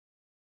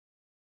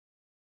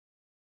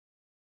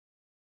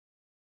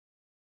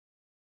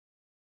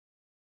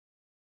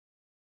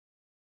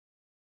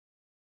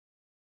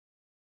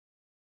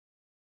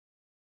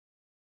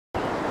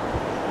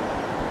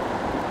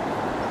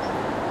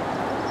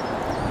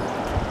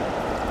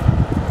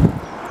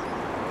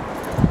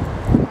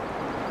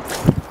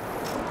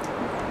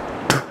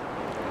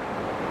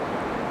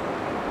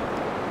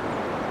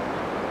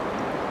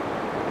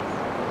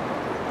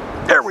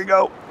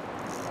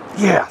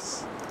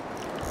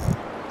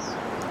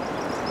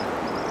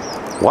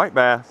White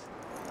bass.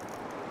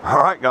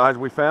 Alright guys,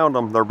 we found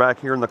them. They're back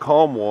here in the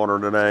calm water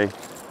today.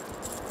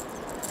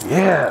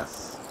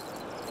 Yes.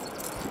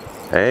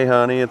 Hey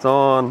honey, it's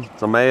on.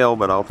 It's a male,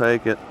 but I'll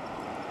take it.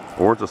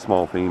 Or it's a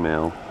small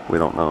female. We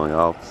don't know.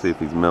 I'll see if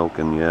he's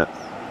milking yet.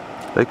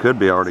 They could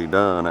be already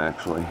done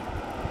actually.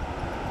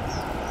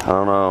 I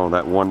don't know.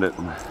 That one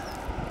didn't.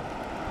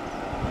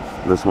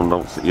 This one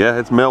don't see. Yeah,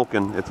 it's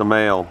milking. It's a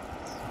male.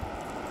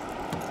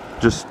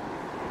 Just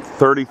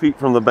 30 feet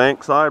from the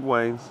bank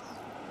sideways.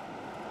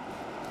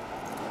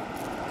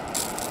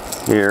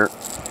 Here.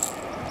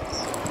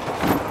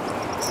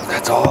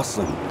 That's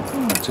awesome.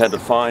 Just had to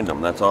find them,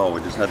 that's all.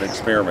 We just had to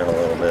experiment a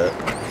little bit.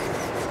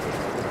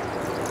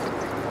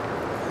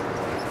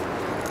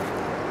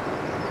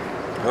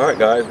 Alright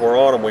guys, we're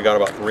on them. We got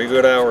about 3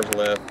 good hours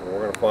left. And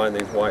we're going to find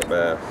these white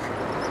bass.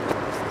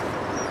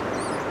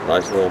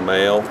 Nice little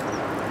male.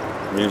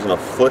 I'm using a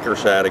flicker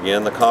shad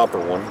again, the copper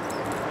one.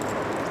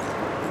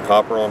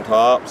 Copper on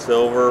top,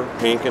 silver,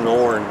 pink, and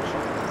orange.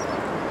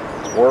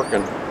 It's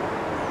working.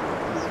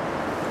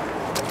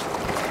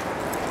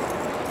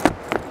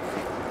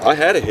 I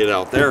had a hit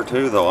out there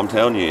too though, I'm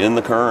telling you, in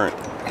the current.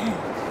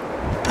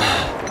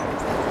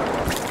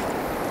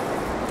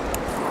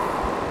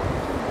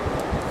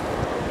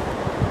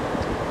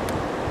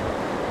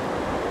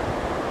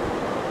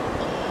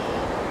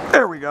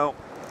 There we go.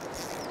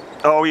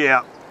 Oh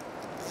yeah.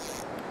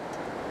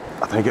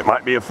 I think it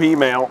might be a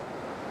female.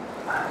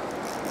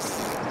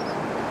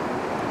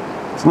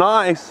 It's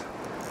nice.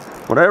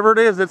 Whatever it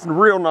is, it's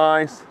real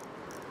nice.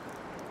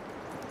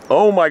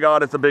 Oh my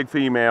God, it's a big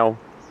female.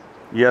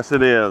 Yes,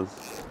 it is.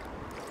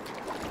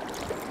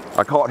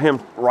 I caught him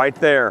right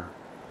there.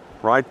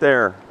 Right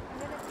there.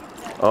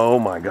 Oh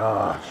my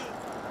gosh.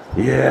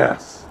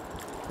 Yes.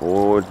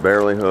 Oh, it's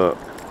barely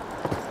hooked.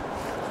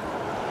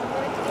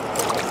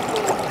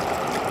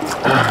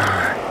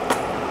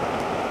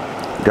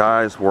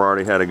 Guys, we're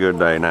already had a good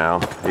day now.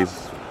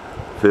 He's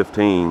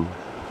 15.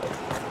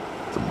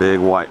 It's a big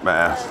white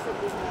bass.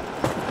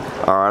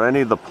 Alright, I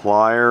need the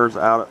pliers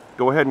out.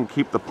 Go ahead and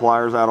keep the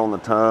pliers out on the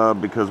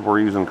tub because we're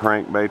using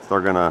crankbaits.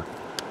 We're gonna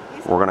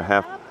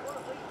have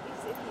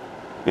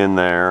in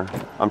there.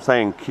 I'm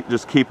saying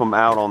just keep them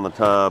out on the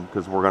tub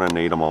because we're gonna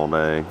need them all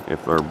day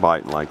if they're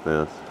biting like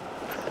this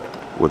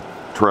with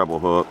treble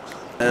hooks.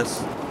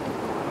 Yes.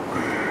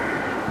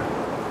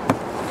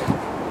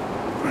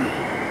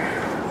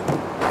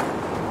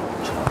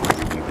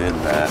 You did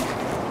that.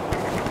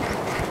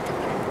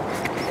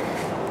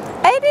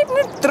 I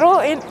didn't throw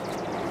it.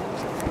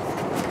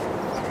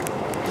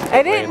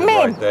 I didn't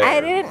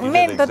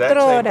mean to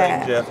throw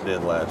that. Jeff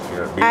did last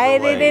year. I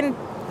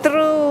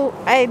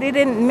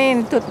didn't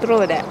mean to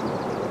throw that.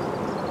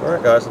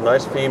 Alright guys, a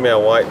nice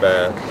female white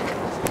bass.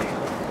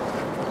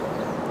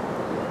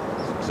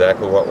 That's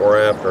exactly what we're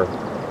after.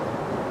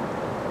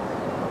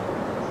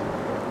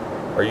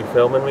 Are you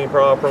filming me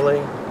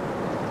properly?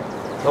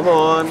 Come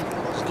on,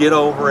 just get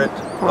over it.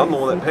 I'm the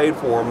one that paid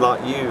for them,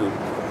 not you.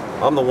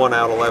 I'm the one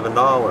out $11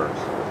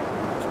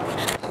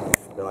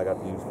 that I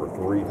got to use for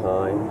 3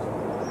 times.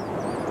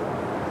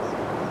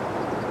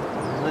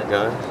 Alright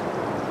guys.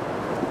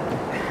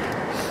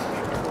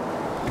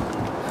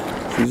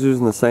 She's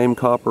using the same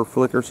copper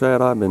flicker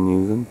set I've been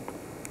using.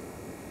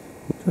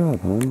 Good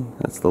job, honey.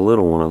 That's the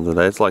little one of the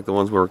day. It's like the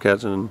ones we were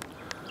catching.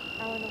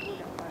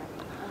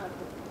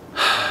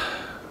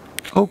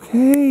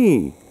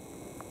 Okay.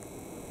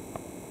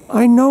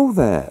 I know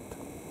that.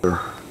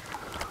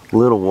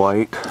 Little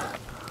white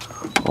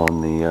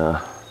on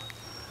the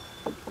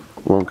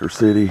Lunker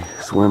City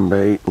swim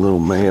bait, little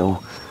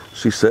male.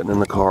 She's sitting in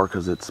the car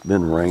because it's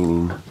been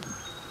raining.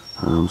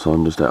 So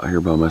I'm just out here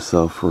by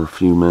myself for a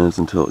few minutes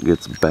until it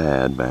gets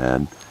bad.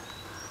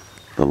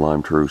 The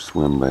Lime True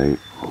swim bait,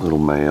 little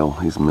male,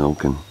 he's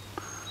milking.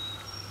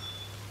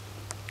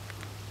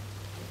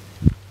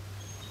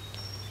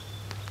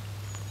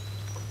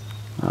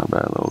 Not a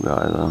bad little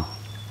guy though.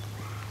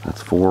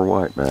 That's 4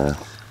 white bass.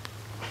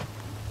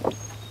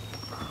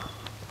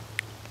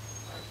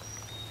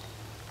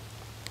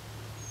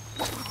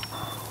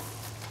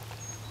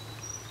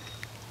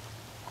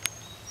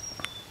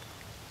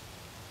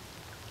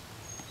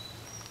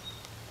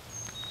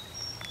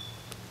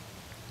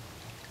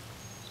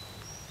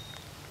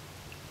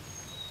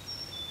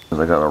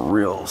 I got a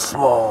real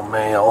small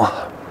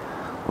male,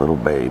 little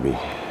baby.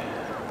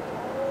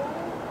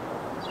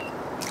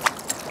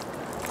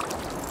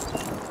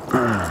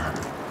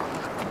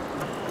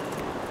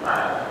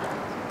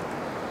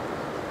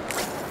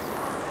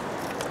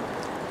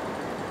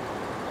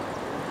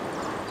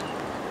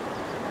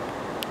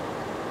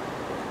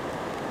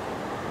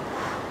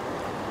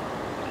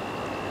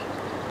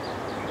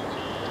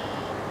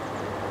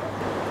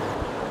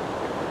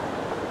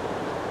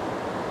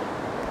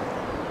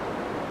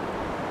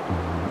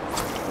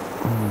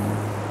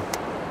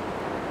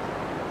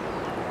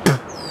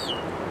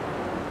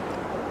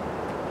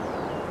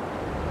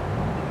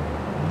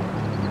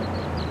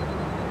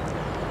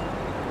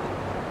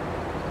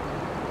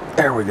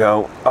 There we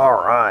go. All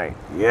right.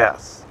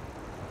 Yes.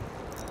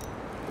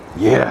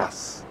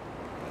 Yes.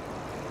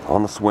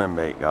 On the swim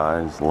bait,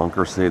 guys.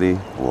 Lunker City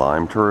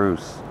Lime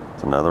Truce.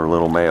 It's another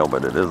little male,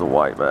 but it is a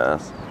white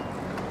bass.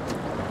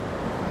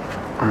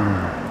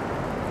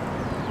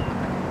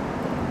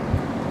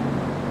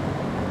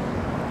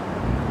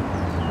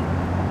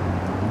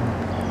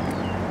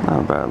 Not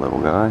a bad little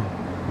guy.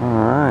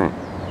 Alright.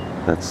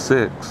 That's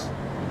 6.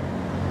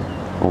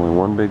 Only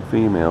one big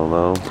female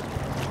though.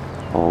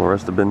 All the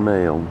rest have been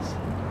males.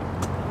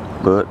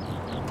 But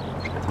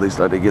at least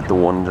I did get the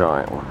one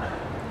giant one.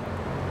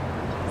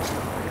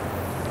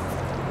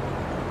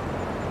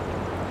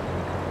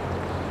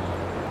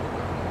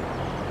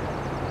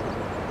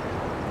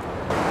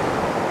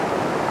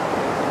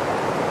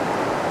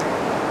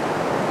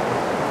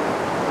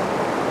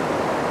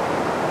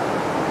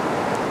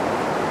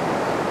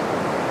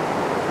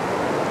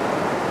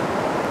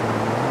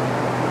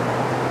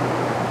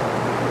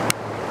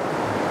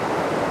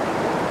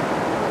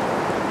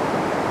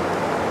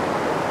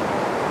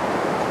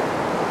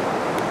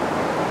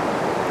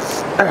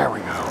 There we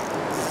go.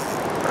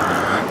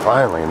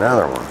 Finally,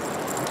 another one.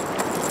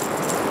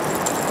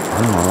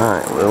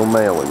 Alright, little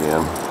male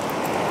again.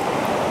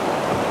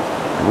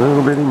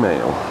 Little bitty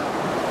male.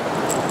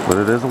 But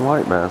it is a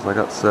white bass. I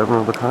got 7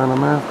 of the kind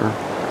I'm after.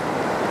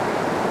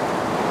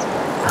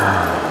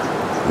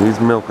 He's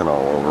milking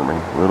all over me.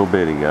 Little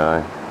bitty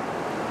guy.